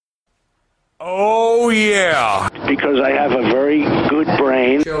Oh, yeah. Because I have a very good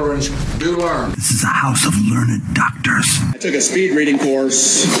brain. Children do learn. This is a house of learned doctors. I took a speed reading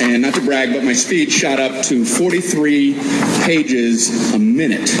course, and not to brag, but my speed shot up to 43 pages a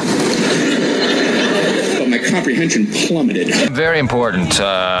minute. But my comprehension plummeted. Very important.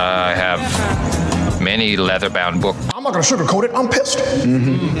 I have many leather-bound books. I'm not going to sugarcoat it. I'm pissed.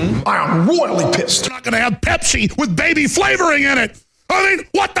 I am royally pissed. We're not going to have Pepsi with baby flavoring in it. I mean,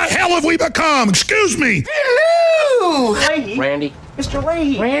 what the hell have we become? Excuse me. Hello! Leahy. Randy. Mr.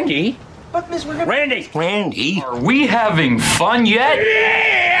 Leahy. Randy. But Miss Randy. Randy. Are we having fun yet?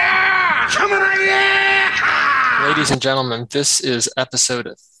 Yeah! Coming on, yeah! Ladies and gentlemen, this is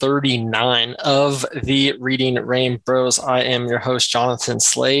episode 39 of the Reading Rain Bros. I am your host, Jonathan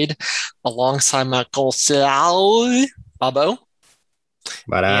Slade, alongside my co-star, Bobo.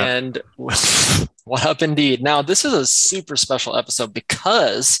 And what up indeed. Now, this is a super special episode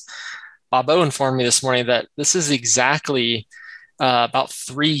because Bobo informed me this morning that this is exactly about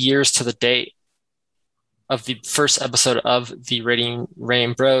 3 years to the date of the first episode of the Reading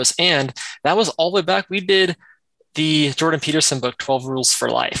Rain Bros. And that was all the way back. We did the Jordan Peterson book, 12 Rules for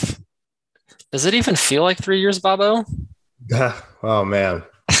Life. Does it even feel like 3 years, Bobo? Oh, man.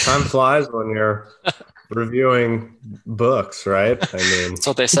 Time flies when you're reviewing books, right? I mean, that's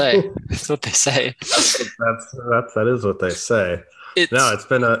what they say. That's what they say. That is what they say. It's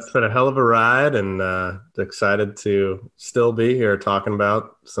been a hell of a ride, and excited to still be here talking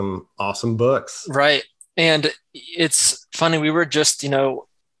about some awesome books. Right. And it's funny, we were just,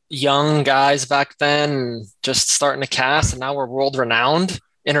 young guys back then, just starting to cast, and now we're world renowned,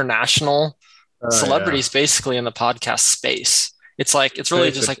 international celebrities basically in the podcast space. It's really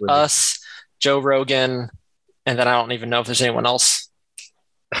basically just like us, Joe Rogan, and then I don't even know if there's anyone else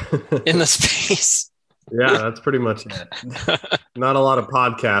in the space. Yeah, that's pretty much it. Not a lot of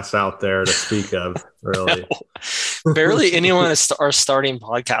podcasts out there to speak of, really. No. Barely anyone are starting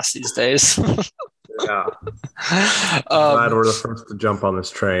podcasts these days. Yeah. Glad we're the first to jump on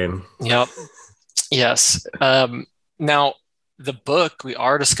this train. Yep. Yes. Now, the book we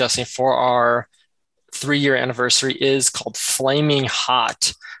are discussing for our 3-year anniversary is called Flaming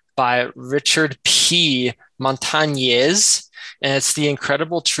Hot by Richard P. Montañez. And it's the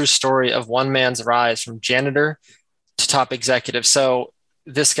incredible true story of one man's rise from janitor to top executive. So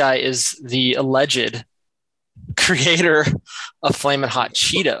this guy is the alleged creator of Flamin' Hot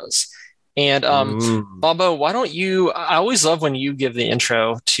Cheetos. And Bobo, why don't you, I always love when you give the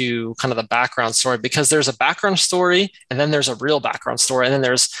intro to kind of the background story, because there's a background story and then there's a real background story and then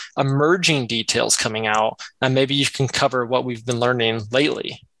there's emerging details coming out, and maybe you can cover what we've been learning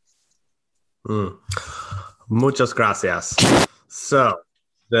lately. Muchas gracias. So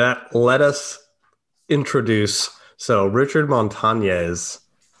let us introduce. So Richard Montañez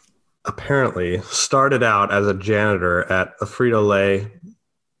apparently started out as a janitor at a Frito-Lay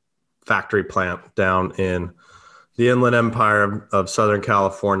factory plant down in the Inland Empire of Southern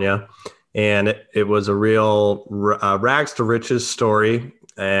California. And it was a real rags to riches story.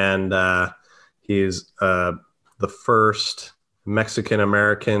 And he's the first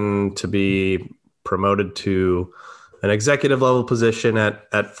Mexican-American to be promoted to an executive level position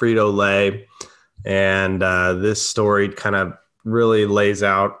at Frito-Lay. And this story kind of really lays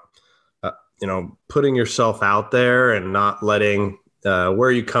out, putting yourself out there and not letting where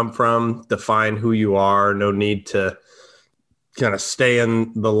you come from define who you are. No need to kind of stay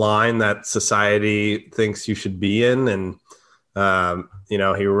in the line that society thinks you should be in. And,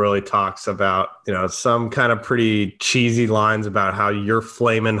 he really talks about, some kind of pretty cheesy lines about how you're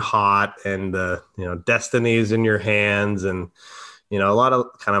flaming hot and, destiny is in your hands, and, a lot of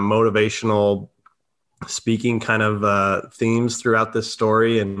kind of motivational speaking kind of themes throughout this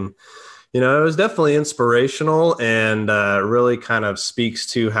story. And, it was definitely inspirational, and really kind of speaks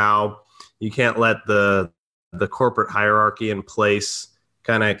to how you can't let the corporate hierarchy in place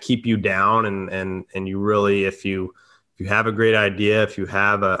kind of keep you down. And you really, if you have a great idea, if you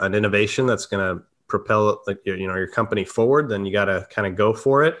have an innovation that's going to propel your company forward, then you got to kind of go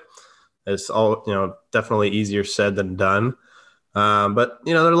for it. It's all, definitely easier said than done. But,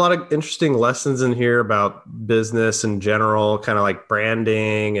 there are a lot of interesting lessons in here about business in general, kind of like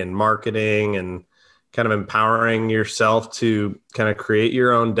branding and marketing, and kind of empowering yourself to kind of create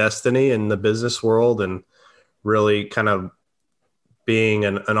your own destiny in the business world, and really kind of being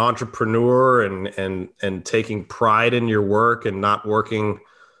an entrepreneur and taking pride in your work, and not working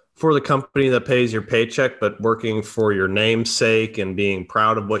for the company that pays your paycheck, but working for your namesake and being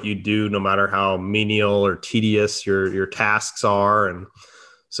proud of what you do, no matter how menial or tedious your tasks are. And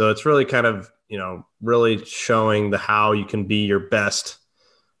so it's really kind of, really showing how you can be your best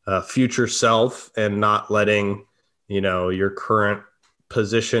future self and not letting, your current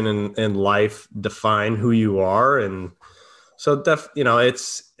position in life define who you are. And so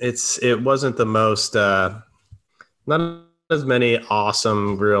it wasn't the most, not as many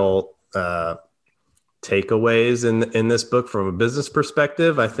awesome real takeaways in this book from a business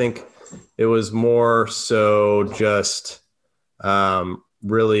perspective. I think it was more so just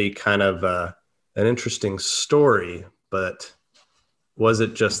really kind of an interesting story. But was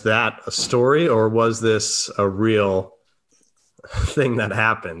it just that, a story, or was this a real thing that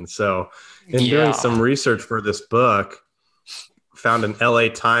happened? So in doing some research for this book, found an LA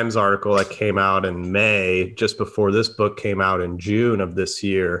Times article that came out in May, just before this book came out in June of this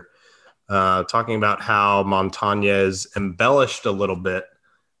year, talking about how Montañez embellished a little bit,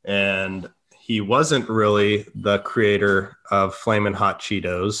 and he wasn't really the creator of Flamin' Hot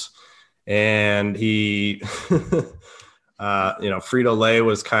Cheetos. And he, Frito-Lay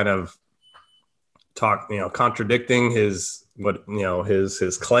was kind of contradicting his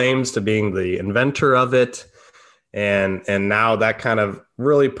claims to being the inventor of it. And now that kind of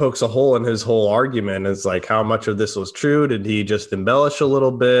really pokes a hole in his whole argument. Is like, how much of this was true? Did he just embellish a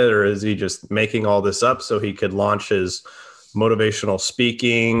little bit, or is he just making all this up so he could launch his motivational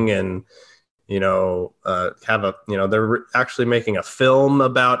speaking and, they're actually making a film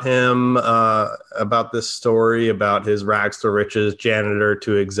about him, about this story, about his rags to riches, janitor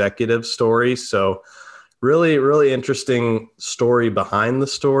to executive story. So really, really interesting story behind the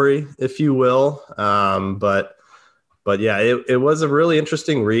story, if you will. But yeah, it was a really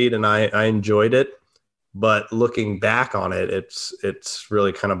interesting read, and I enjoyed it. But looking back on it, it's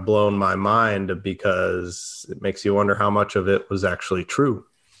really kind of blown my mind, because it makes you wonder how much of it was actually true.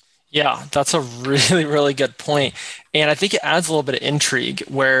 Yeah, that's a really, really good point. And I think it adds a little bit of intrigue,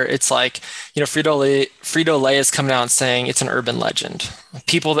 where it's like, Frito-Lay is coming out and saying it's an urban legend.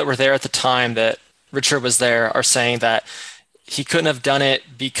 People that were there at the time that Richard was there are saying that he couldn't have done it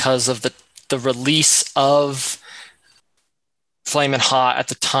because of the release of Flamin' Hot at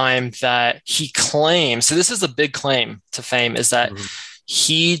the time that he claims. So this is a big claim to fame, is that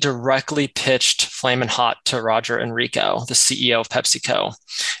he directly pitched Flamin' Hot to Roger Enrico, the CEO of PepsiCo.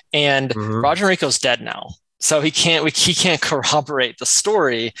 And Roger Enrico's dead now. So he can't corroborate the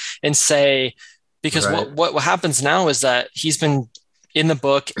story and say, because what happens now is that he's been in the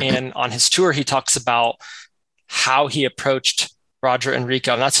book, and on his tour, he talks about how he approached Roger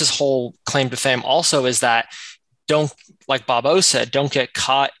Enrico. And that's his whole claim to fame also, is that like Bob O said, don't get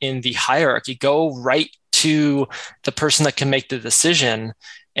caught in the hierarchy. Go right to the person that can make the decision.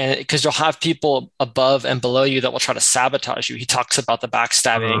 And because you'll have people above and below you that will try to sabotage you. He talks about the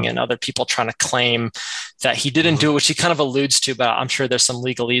backstabbing and other people trying to claim that he didn't do it, which he kind of alludes to, but I'm sure there's some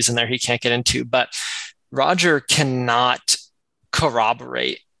legalese in there he can't get into. But Roger cannot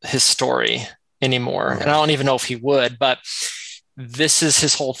corroborate his story anymore. And I don't even know if he would, but this is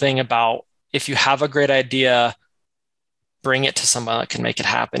his whole thing about, if you have a great idea, bring it to someone that can make it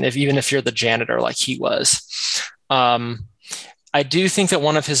happen, even if you're the janitor like he was. I do think that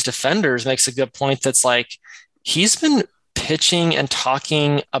one of his defenders makes a good point, that's like, he's been pitching and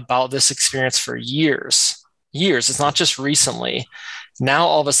talking about this experience for years. It's not just recently. Now,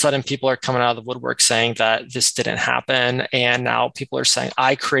 all of a sudden, people are coming out of the woodwork saying that this didn't happen. And now people are saying,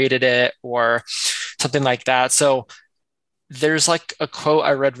 I created it, or something like that. So there's like a quote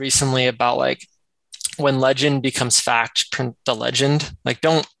I read recently about, like, when legend becomes fact, print the legend. Like,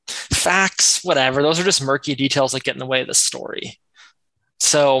 don't facts, whatever. Those are just murky details that get in the way of the story.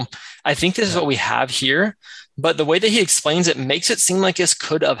 So I think this is what we have here. But the way that he explains it makes it seem like this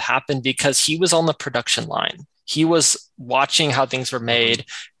could have happened because he was on the production line. He was watching how things were made,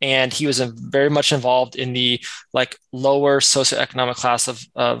 and he was very much involved in the like lower socioeconomic class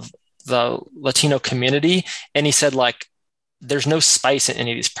of the Latino community. And he said, like, there's no spice in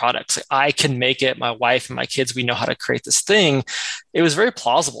any of these products. Like, I can make it. My wife and my kids, we know how to create this thing. It was very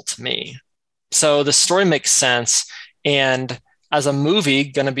plausible to me. So the story makes sense. And as a movie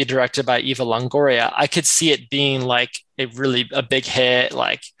going to be directed by Eva Longoria, I could see it being like a big hit.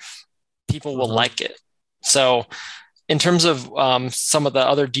 Like, people will like it. So in terms of some of the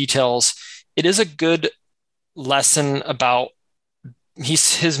other details, it is a good lesson about,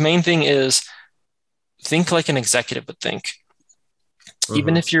 his main thing is think like an executive would think.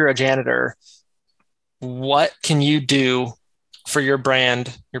 Even if you're a janitor, what can you do for your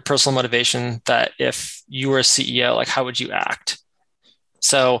brand, your personal motivation, that if you were a CEO, like, how would you act?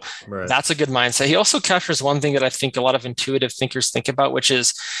 So that's a good mindset. He also captures one thing that I think a lot of intuitive thinkers think about, which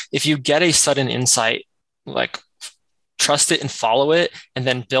is, if you get a sudden insight, like, trust it and follow it, and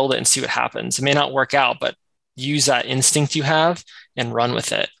then build it and see what happens. It may not work out, but use that instinct you have and run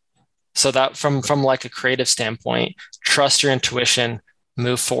with it. So that from like a creative standpoint, trust your intuition,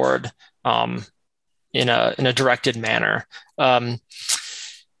 move forward in a directed manner.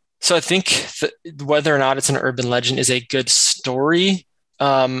 So I think whether or not it's an urban legend is a good story.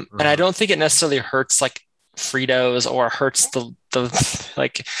 And I don't think it necessarily hurts like Fritos or hurts the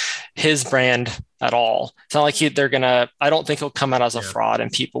like his brand at all. It's not like I don't think he'll come out as a fraud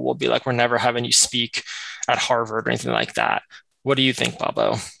and people will be like, we're never having you speak at Harvard or anything like that. What do you think,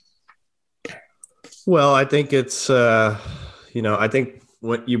 Bobo? Well, I think it's, I think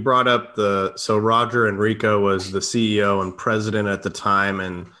when you brought up so Roger Enrico was the CEO and president at the time,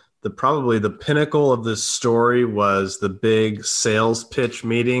 and probably the pinnacle of this story was the big sales pitch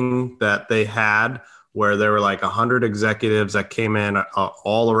meeting that they had, where there were like 100 executives that came in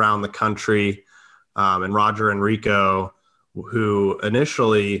all around the country. And Roger Enrico, who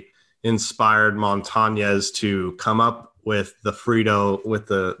initially inspired Montañez to come up with the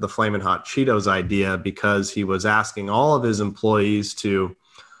Flamin' Hot Cheetos idea, because he was asking all of his employees to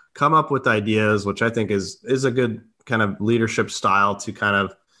come up with ideas, which I think is a good kind of leadership style to kind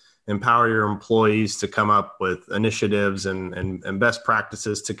of empower your employees to come up with initiatives and best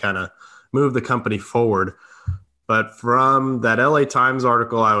practices to kind of move the company forward. But from that LA Times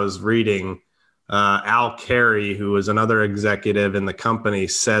article I was reading, Al Carey, who was another executive in the company,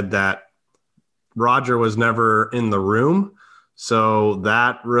 said that Roger was never in the room. So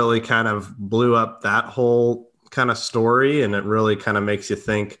that really kind of blew up that whole kind of story. And it really kind of makes you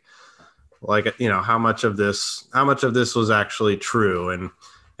think, like, how much of this was actually true.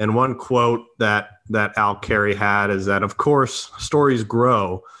 And one quote that Al Carey had is that, of course, stories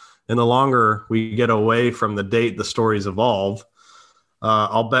grow. And the longer we get away from the date the stories evolve,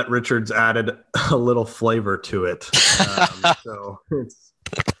 I'll bet Richard's added a little flavor to it. So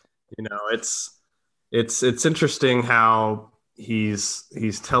it's interesting how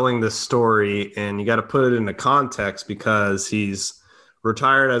he's telling this story, and you got to put it into context because he's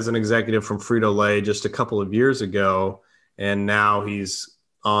retired as an executive from Frito-Lay just a couple of years ago, and now he's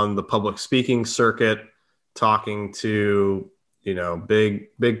on the public speaking circuit talking to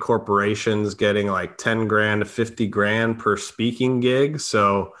big corporations, getting like 10 grand to 50 grand per speaking gig.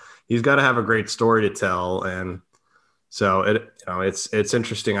 So he's got to have a great story to tell. And so it's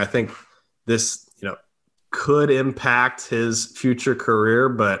interesting. I think this, could impact his future career,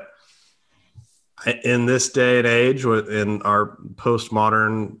 but in this day and age, in our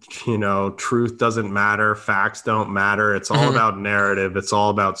postmodern, truth doesn't matter. Facts don't matter. It's all about narrative. It's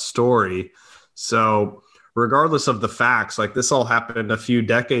all about story. So regardless of the facts, like this all happened a few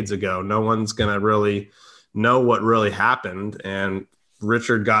decades ago. No one's going to really know what really happened. And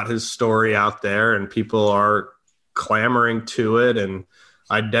Richard got his story out there, and people are clamoring to it and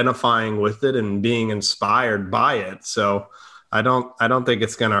identifying with it and being inspired by it. So I don't think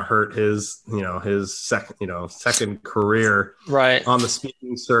it's going to hurt his second career right on the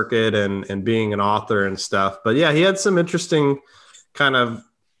speaking circuit and being an author and stuff. But yeah, he had some interesting kind of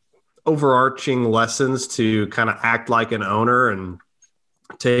overarching lessons to kind of act like an owner and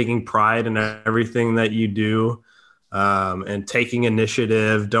taking pride in everything that you do, and taking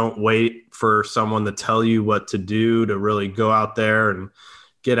initiative. Don't wait for someone to tell you what to do, to really go out there and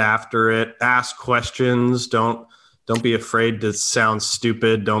get after it. Ask questions. Don't be afraid to sound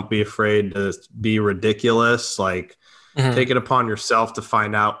stupid. Don't be afraid to be ridiculous. Like, take it upon yourself to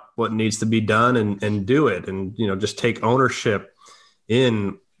find out what needs to be done and do it. And, just take ownership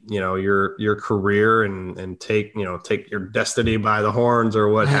in, your career and take your destiny by the horns or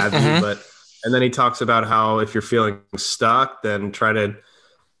what have you. And then he talks about how if you're feeling stuck, then try to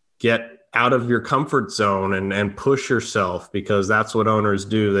get out of your comfort zone and push yourself, because that's what owners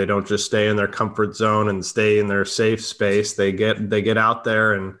do. They don't just stay in their comfort zone and stay in their safe space. They get out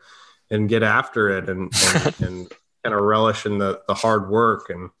there and get after it and kind of relish in the hard work.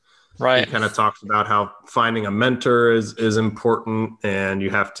 And right. He kind of talks about how finding a mentor is important, and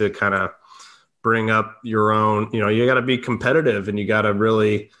you have to kind of bring up your own, you got to be competitive, and you got to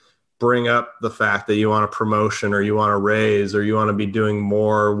really bring up the fact that you want a promotion or you want a raise or you want to be doing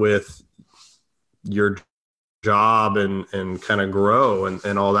more with your job and kind of grow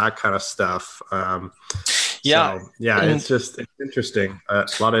and all that kind of stuff. It's interesting. A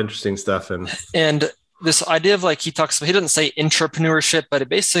lot of interesting stuff. And this idea of he doesn't say intrapreneurship, but it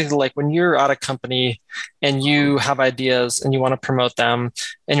basically like when you're at a company and you have ideas and you want to promote them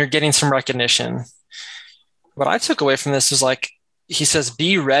and you're getting some recognition. What I took away from this is he says,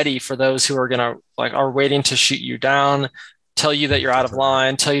 be ready for those who are are waiting to shoot you down, tell you that you're out of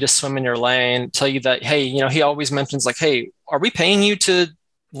line, tell you to swim in your lane, tell you that, hey, he always mentions hey, are we paying you to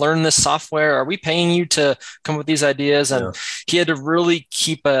learn this software? Are we paying you to come up with these ideas? And he had to really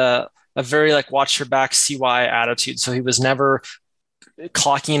keep a very like watch your back CY attitude. So he was never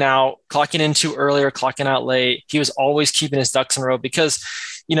clocking in too early or clocking out late. He was always keeping his ducks in a row because,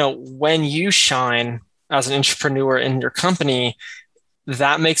 when you shine as an entrepreneur in your company,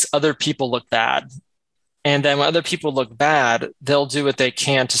 that makes other people look bad. And then when other people look bad, they'll do what they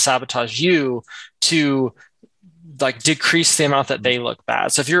can to sabotage you to like decrease the amount that they look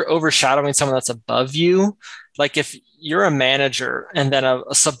bad. So if you're overshadowing someone that's above you, like if you're a manager and then a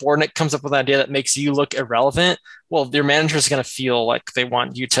subordinate comes up with an idea that makes you look irrelevant, well, your manager is going to feel like they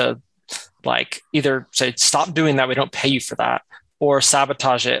want you to like either say, stop doing that, we don't pay you for that, or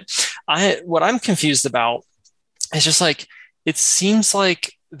sabotage it. What I'm confused about is just like, it seems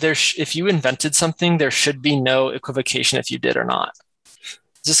like if you invented something, there should be no equivocation if you did or not.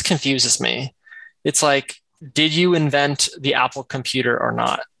 This confuses me. It's like, did you invent the Apple computer or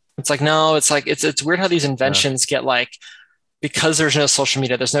not? It's like, no, it's like, it's weird how these inventions get like, because there's no social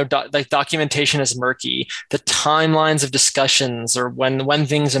media, there's no documentation is murky. The timelines of discussions or when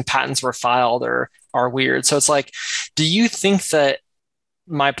things and patents were filed are weird. So it's like, do you think that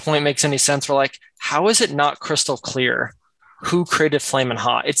my point makes any sense? We're like, how is it not crystal clear who created Flamin'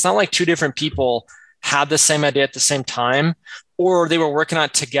 Hot? It's not like two different people had the same idea at the same time, or they were working on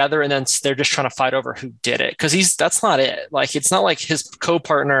it together and then they're just trying to fight over who did it. Cause that's not it. Like, it's not like his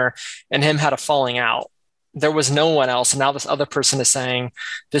co-partner and him had a falling out. There was no one else. And now this other person is saying,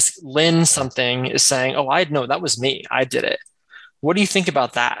 this Lynn something is saying, oh, I know that was me. I did it. What do you think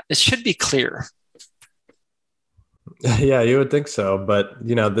about that? It should be clear. Yeah, you would think so. But,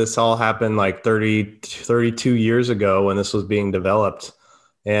 this all happened like 32 years ago when this was being developed.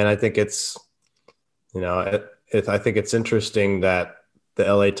 And I think it's, I think it's interesting that the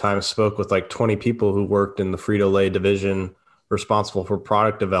LA Times spoke with like 20 people who worked in the Frito-Lay division responsible for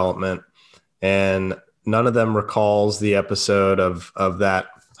product development. And none of them recalls the episode of that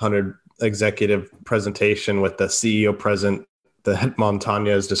 100 executive presentation with the CEO present that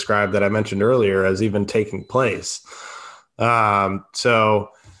Montañez described that I mentioned earlier as even taking place. And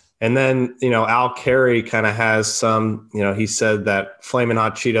then, Al Carey kind of has some, he said that Flamin'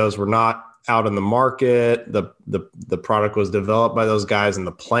 Hot Cheetos were not out in the market. The product was developed by those guys in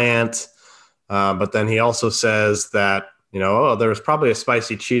the plant. But then he also says that, there was probably a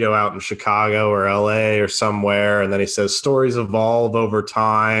spicy Cheeto out in Chicago or LA or somewhere. And then he says stories evolve over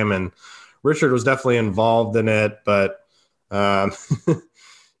time, and Richard was definitely involved in it. But,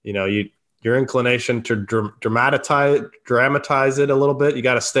 your inclination to dramatize it a little bit, you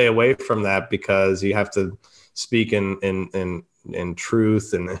got to stay away from that because you have to speak in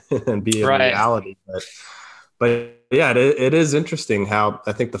truth and be in reality. But yeah, it is interesting how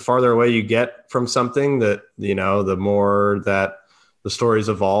I think the farther away you get from something that, the more that the stories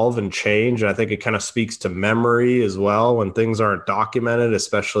evolve and change. And I think it kind of speaks to memory as well when things aren't documented,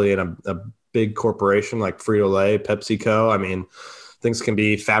 especially in a big corporation like Frito-Lay, PepsiCo. I mean, things can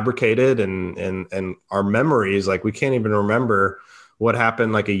be fabricated and our memories, like we can't even remember what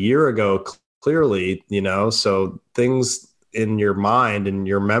happened like a year ago clearly, so things in your mind and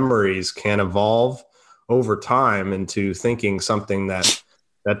your memories can evolve over time into thinking something that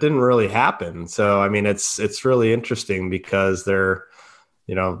didn't really happen. So, I mean, it's really interesting because the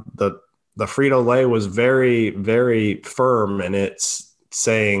Frito-Lay was very, very firm in its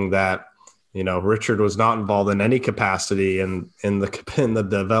saying that, Richard was not involved in any capacity in the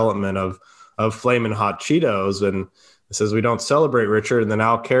development of Flamin' Hot Cheetos. And it says, we don't celebrate Richard. And then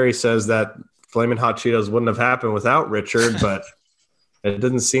Al Carey says that Flamin' Hot Cheetos wouldn't have happened without Richard, but it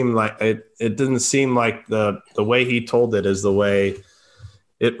didn't seem like the way he told it is the way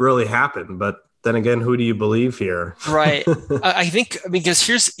it really happened. But then again, who do you believe here? Right. I think because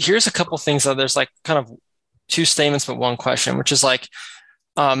here's a couple things that there's like kind of two statements, but one question, which is like,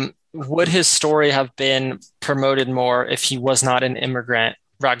 would his story have been promoted more if he was not an immigrant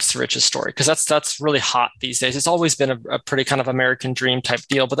rags to riches story? Because that's really hot these days. It's always been a pretty kind of American dream type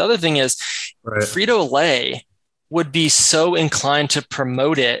deal. But the other thing is, right, Frito-Lay would be so inclined to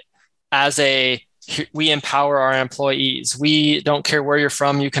promote it as we empower our employees. We don't care where you're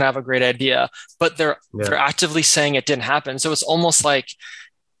from. You can have a great idea, but they're actively saying it didn't happen. So it's almost like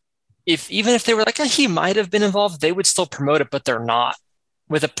even if they were like, he might have been involved, they would still promote it, but they're not,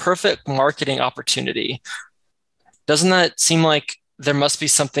 with a perfect marketing opportunity. Doesn't that seem like there must be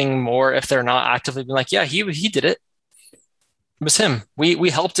something more if they're not actively being like, yeah, he did it. It was him. We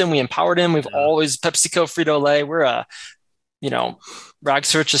helped him. We empowered him. We've always PepsiCo, Frito-Lay. We're a,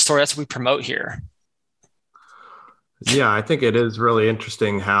 rags to riches story. That's what we promote here. Yeah, I think it is really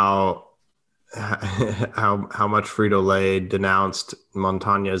interesting how how much Frito-Lay denounced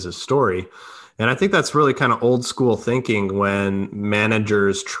Montañez's story. And I think that's really kind of old school thinking when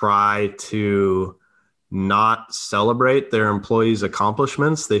managers try to not celebrate their employees'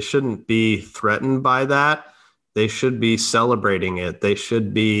 accomplishments. They shouldn't be threatened by that. They should be celebrating it. They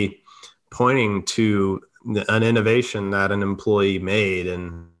should be pointing to an innovation that an employee made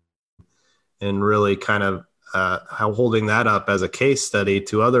and really kind of holding that up as a case study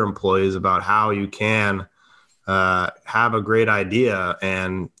to other employees about how you can have a great idea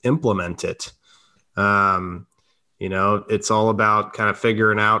and implement it. It's all about kind of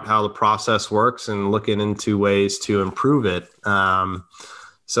figuring out how the process works and looking into ways to improve it.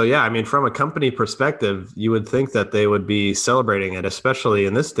 So yeah, I mean, from a company perspective, you would think that they would be celebrating it, especially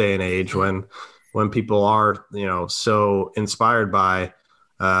in this day and age when people are, so inspired by,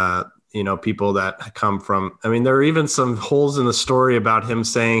 people that come from, I mean, there are even some holes in the story about him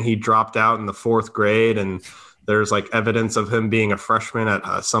saying he dropped out in the 4th grade, and there's like evidence of him being a freshman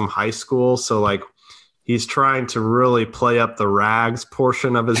at some high school. So like, he's trying to really play up the rags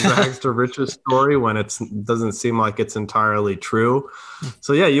portion of his rags to riches story when it doesn't seem like it's entirely true.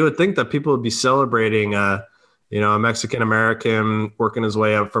 So yeah, you would think that people would be celebrating, a Mexican-American working his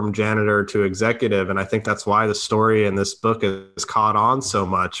way up from janitor to executive. And I think that's why the story in this book is caught on so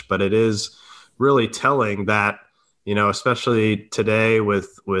much, but it is really telling that, especially today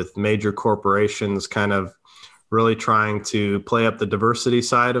with major corporations kind of really trying to play up the diversity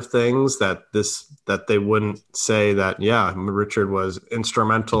side of things, that they wouldn't say that, yeah, Richard was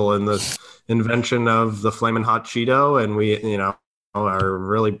instrumental in the invention of the Flamin' Hot Cheeto, and we, are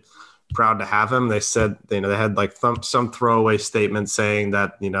really proud to have him. They said, they had like some throwaway statement saying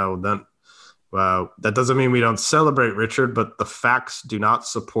that, that doesn't mean we don't celebrate Richard, but the facts do not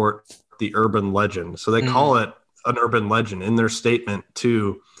support the urban legend. So they call it an urban legend in their statement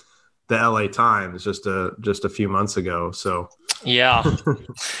to the LA Times just a few months ago. So yeah.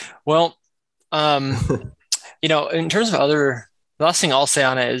 Well, in terms of the last thing I'll say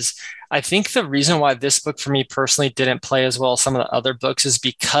on it is, I think the reason why this book for me personally didn't play as well as some of the other books is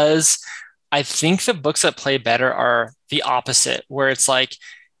because I think the books that play better are the opposite, where it's like,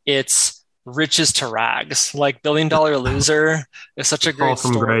 it's riches to rags. Like Billion Dollar Loser is such a great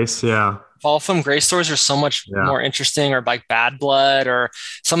story. Fall from Grace, yeah. Fall from Grace stories are so much more interesting, or like Bad Blood, or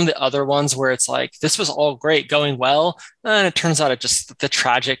some of the other ones where it's like, this was all great, going well, and it turns out the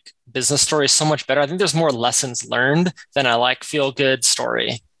tragic business story is so much better. I think there's more lessons learned than a feel good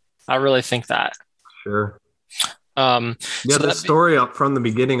story. I really think that. Sure. The story up from the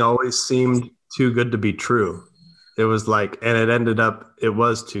beginning always seemed too good to be true. It was like, and it ended up, it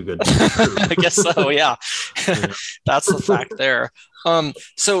was too good to be true. I guess so. Yeah. That's the fact there.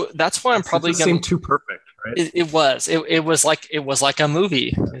 So that's why I'm probably going to seem too perfect, right? It was like a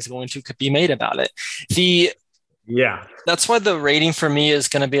movie is going to be made about it. That's why the rating for me is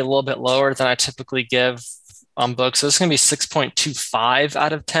going to be a little bit lower than I typically give on books. So it's going to be 6.25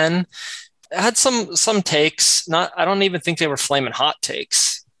 out of 10. It had some takes. I don't even think they were flaming hot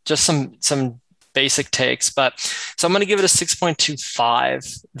takes. Just some basic takes. But so I'm going to give it a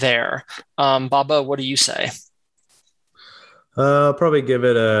 6.25 there. Baba, what do you say? I'll probably give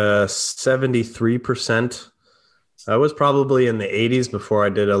it a 73%. I was probably in the 80s before I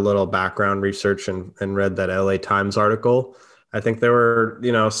did a little background research and read that LA Times article. I think there were,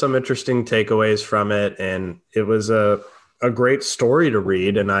 some interesting takeaways from it, and it was a great story to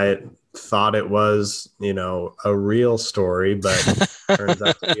read. And I thought it was, a real story, but turns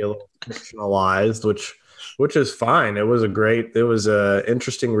out to be a little fictionalized, which is fine. It was a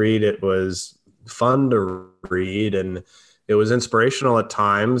interesting read. It was fun to read, and it was inspirational at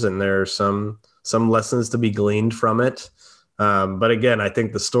times, and there are some lessons to be gleaned from it. But again, I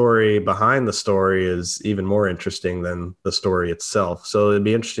think the story behind the story is even more interesting than the story itself. So it'd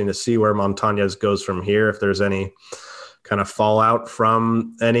be interesting to see where Montañez goes from here, if there's any kind of fallout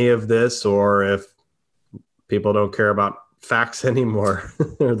from any of this, or if people don't care about facts anymore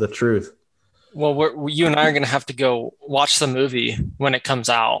or the truth. Well, you and I are going to have to go watch the movie when it comes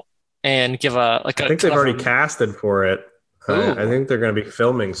out and give I think they've already casted for it. I think they're going to be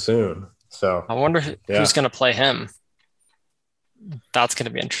filming soon. So I wonder who's going to play him. That's going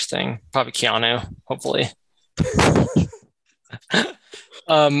to be interesting. Probably Keanu, hopefully.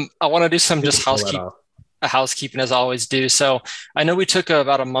 I want to do some just housekeeping as I always do. So I know we took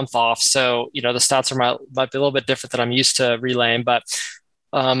about a month off. So, the stats might be a little bit different than I'm used to relaying, but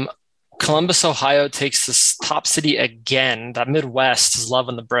Columbus, Ohio takes this top city again. That Midwest is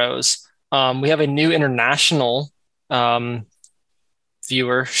loving the Bros. We have a new international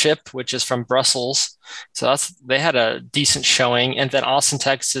viewership, which is from Brussels. So they had a decent showing. And then Austin,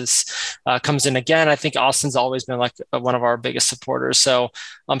 Texas comes in again. I think Austin's always been like one of our biggest supporters. So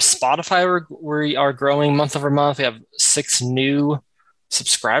Spotify, we are growing month over month. We have 6 new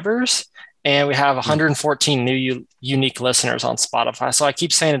subscribers. And we have 114 new unique listeners on Spotify. So I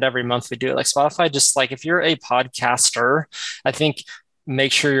keep saying it every month we do it. Like Spotify, just like if you're a podcaster, I think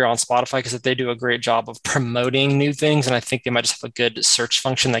make sure you're on Spotify because they do a great job of promoting new things. And I think they might just have a good search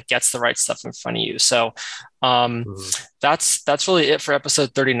function that gets the right stuff in front of you. So that's really it for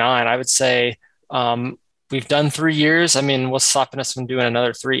episode 39. I would say we've done 3 years. I mean, what's stopping us from doing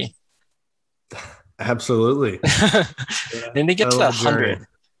another 3? Absolutely. And to get to that 100.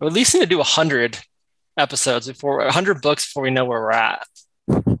 We at least need to do 100 episodes 100 books before we know where we're at.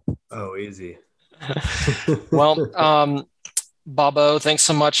 Oh, easy. Well, Bobo, thanks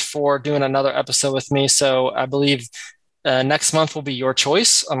so much for doing another episode with me. So I believe next month will be your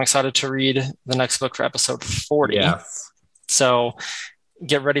choice. I'm excited to read the next book for episode 40. Yes. So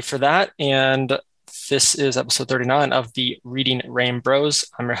get ready for that. And this is episode 39 of the Reading Rain Bros.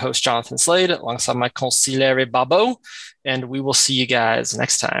 I'm your host, Jonathan Slade, alongside my consigliere Bobo, and we will see you guys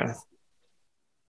next time.